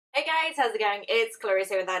Hey guys, how's it going? It's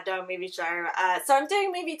Clarissa with that Dumb Movie Show. So I'm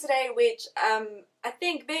doing a movie today which I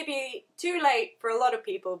think may be too late for a lot of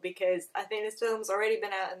people because I think this film's already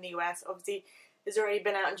been out in the US. Obviously, it's already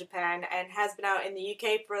been out in Japan and has been out in the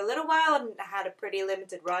UK for a little while and had a pretty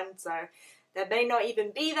limited run, so there may not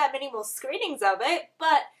even be that many more screenings of it.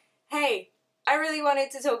 But hey, I really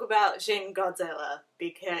wanted to talk about Shin Godzilla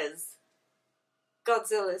because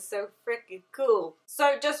Godzilla is so freaking cool.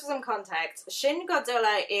 So just for some context, Shin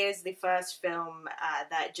Godzilla is the first film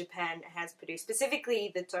that Japan has produced,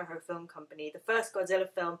 specifically the Toho Film Company, the first Godzilla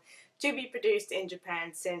film to be produced in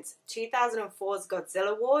Japan since 2004's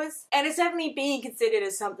Godzilla Wars. And it's definitely being considered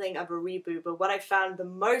as something of a reboot, but what I found the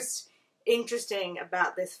most interesting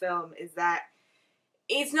about this film is that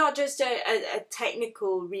it's not just a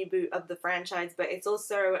technical reboot of the franchise, but it's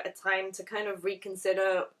also a time to kind of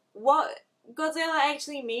reconsider what Godzilla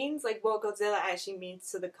actually means, like what Godzilla actually means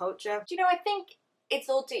to the culture. You know, I think it's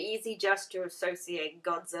all too easy just to associate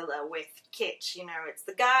Godzilla with kitsch. You know, it's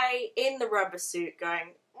the guy in the rubber suit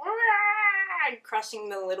going and crushing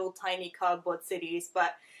the little tiny cardboard cities,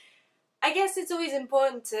 but I guess it's always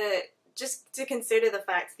important to consider the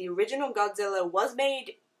fact the original Godzilla was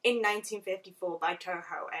made in 1954 by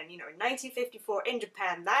Toho, and you know, in 1954 in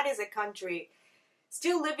Japan, that is a country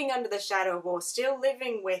still living under the shadow of war, still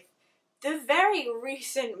living with the very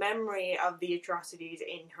recent memory of the atrocities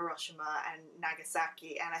in Hiroshima and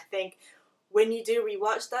Nagasaki. And I think when you do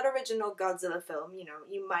rewatch that original Godzilla film, you know,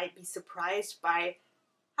 you might be surprised by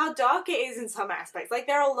how dark it is in some aspects. Like,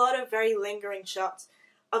 there are a lot of very lingering shots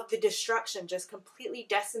of the destruction, just completely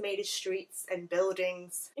decimated streets and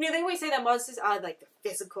buildings. You know, they always say that monsters are like the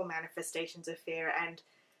physical manifestations of fear, and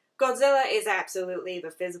Godzilla is absolutely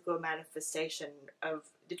the physical manifestation of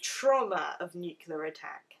the trauma of nuclear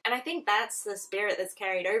attack. And I think that's the spirit that's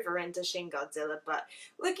carried over into Shin Godzilla, but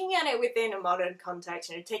looking at it within a modern context,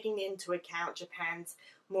 you know, taking into account Japan's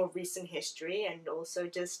more recent history and also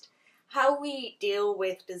just how we deal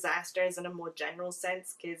with disasters in a more general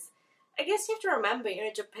sense, because I guess you have to remember, you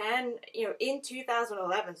know, Japan, you know, in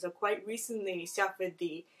 2011, so quite recently, suffered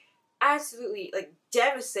the absolutely, like,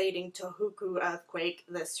 devastating Tohoku earthquake,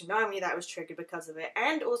 the tsunami that was triggered because of it,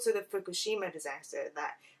 and also the Fukushima disaster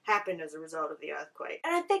that happened as a result of the earthquake.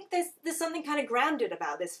 And I think there's something kind of grounded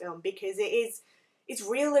about this film, because it's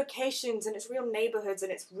real locations, and it's real neighborhoods,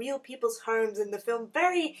 and it's real people's homes, and the film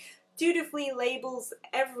very dutifully labels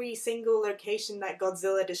every single location that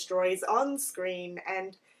Godzilla destroys on screen.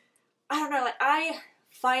 And I don't know, like, I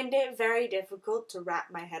find it very difficult to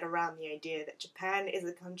wrap my head around the idea that Japan is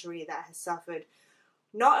a country that has suffered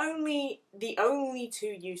not only the only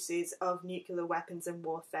two uses of nuclear weapons in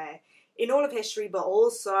warfare in all of history, but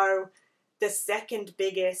also the second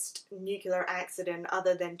biggest nuclear accident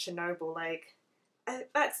other than Chernobyl. Like,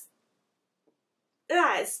 that's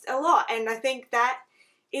a lot, and I think that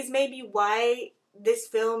is maybe why this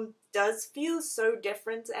film does feel so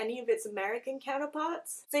different to any of its American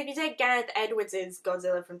counterparts. So if you take Gareth Edwards'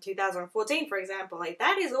 Godzilla from 2014, for example, like,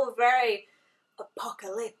 that is all very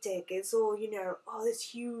apocalyptic. It's all, you know, oh, this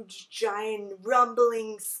huge, giant,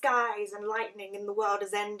 rumbling skies and lightning and the world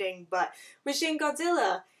is ending. But with Shin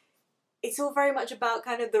Godzilla, it's all very much about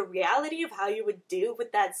kind of the reality of how you would deal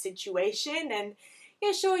with that situation. And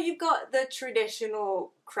yeah, sure, you've got the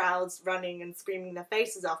traditional crowds running and screaming their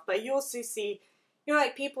faces off, but you also see, you know,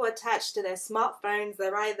 like, people attached to their smartphones.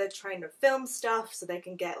 They're either trying to film stuff so they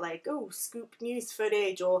can get, like, oh, scoop news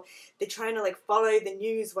footage, or they're trying to, like, follow the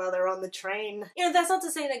news while they're on the train. You know, that's not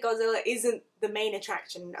to say that Godzilla isn't the main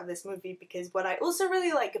attraction of this movie, because what I also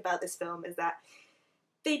really like about this film is that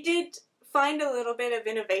they did find a little bit of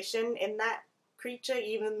innovation in that creature,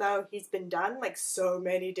 even though he's been done, like, so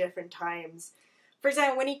many different times. For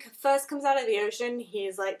example, when he first comes out of the ocean,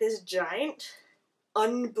 he's like this giant,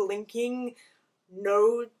 unblinking,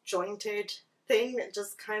 no-jointed thing that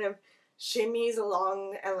just kind of shimmies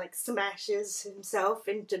along and, like, smashes himself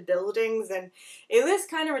into buildings, and it looks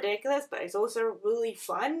kind of ridiculous, but it's also really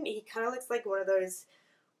fun. He kind of looks like one of those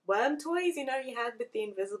worm toys, you know, you had with the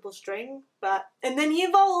invisible string, and then he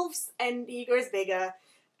evolves, and he grows bigger,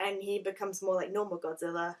 and he becomes more like normal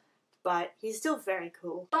Godzilla, but he's still very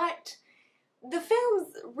cool. But the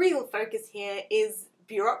film's real focus here is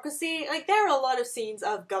bureaucracy. Like, there are a lot of scenes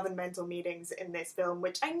of governmental meetings in this film,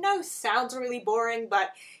 which I know sounds really boring,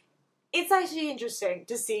 but it's actually interesting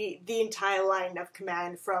to see the entire line of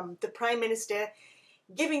command from the Prime Minister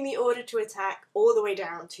giving the order to attack all the way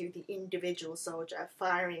down to the individual soldier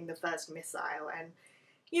firing the first missile. And,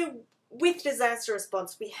 you know, with disaster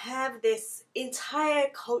response, we have this entire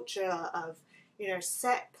culture of, you know,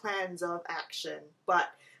 set plans of action, but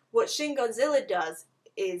what Shin Godzilla does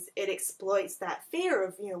is it exploits that fear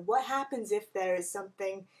of, you know, what happens if there is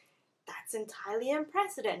something that's entirely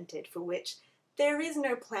unprecedented, for which there is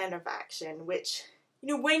no plan of action, which,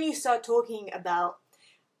 you know, when you start talking about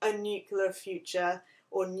a nuclear future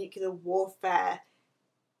or nuclear warfare,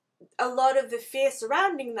 a lot of the fear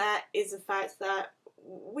surrounding that is the fact that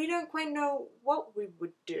we don't quite know what we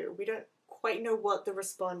would do. We don't quite know what the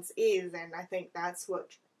response is, and I think that's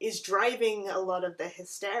what is driving a lot of the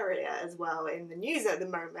hysteria as well in the news at the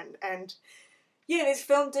moment. And yeah, this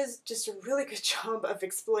film does just a really good job of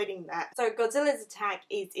exploiting that. So Godzilla's attack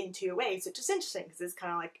is in two waves, which is interesting because it's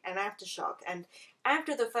kind of like an aftershock. And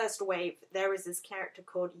after the first wave, there is this character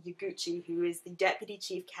called Yaguchi, who is the Deputy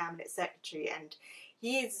Chief Cabinet Secretary, and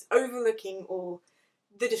he is overlooking all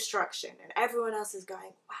the destruction. And everyone else is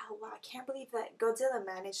going, wow, I can't believe that Godzilla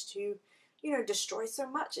managed to, you know, destroy so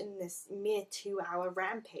much in this mere 2-hour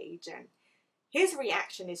rampage. And his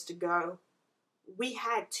reaction is to go, we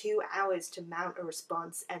had 2 hours to mount a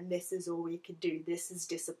response and this is all we could do. This is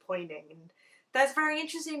disappointing. And that's very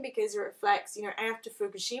interesting because it reflects, you know, after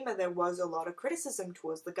Fukushima there was a lot of criticism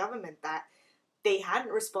towards the government that they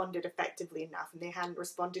hadn't responded effectively enough and they hadn't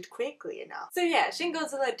responded quickly enough. So yeah, Shin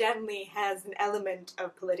Godzilla definitely has an element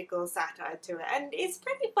of political satire to it, and it's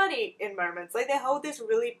pretty funny in moments. Like, they hold this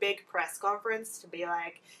really big press conference to be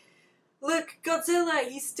like, look, Godzilla,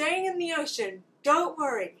 he's staying in the ocean, don't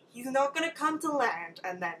worry, he's not gonna come to land.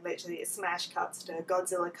 And then literally it smash cuts to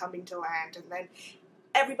Godzilla coming to land, and then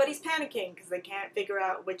everybody's panicking because they can't figure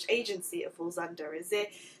out which agency it falls under. Is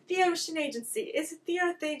it the Ocean Agency? Is it the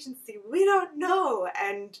Earth Agency? We don't know.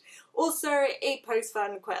 And also it pokes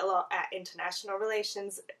fun quite a lot at international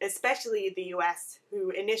relations, especially the US, who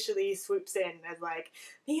initially swoops in as like,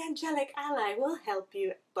 the angelic ally will help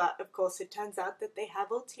you. But of course it turns out that they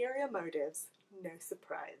have ulterior motives. No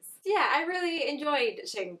surprise. Yeah, I really enjoyed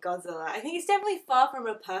Shin Godzilla. I think it's definitely far from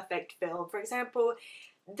a perfect film. For example,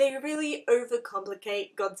 they really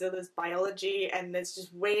overcomplicate Godzilla's biology, and there's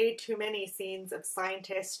just way too many scenes of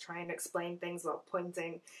scientists trying to explain things while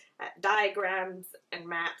pointing at diagrams and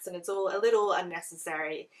maps, and it's all a little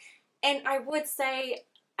unnecessary. And I would say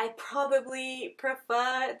I probably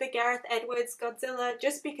prefer the Gareth Edwards Godzilla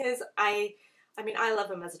just because I mean, I love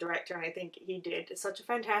him as a director, and I think he did such a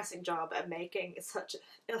fantastic job at making such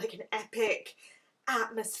like an epic,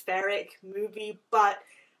 atmospheric movie. But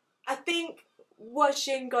I think what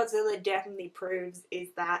Shin Godzilla definitely proves is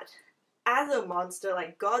that as a monster,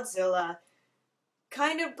 like, Godzilla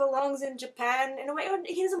kind of belongs in Japan in a way.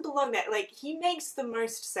 He doesn't belong there. Like, he makes the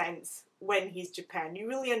most sense when he's Japan. You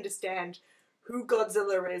really understand who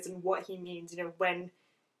Godzilla is and what he means, you know, when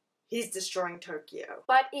he's destroying Tokyo.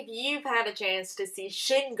 But if you've had a chance to see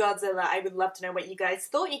Shin Godzilla, I would love to know what you guys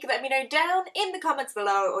thought. You can let me know down in the comments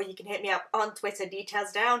below, or you can hit me up on Twitter,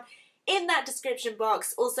 details down in that description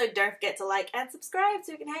box. Also, don't forget to like and subscribe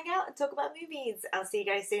so we can hang out and talk about movies. I'll see you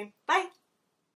guys soon. Bye!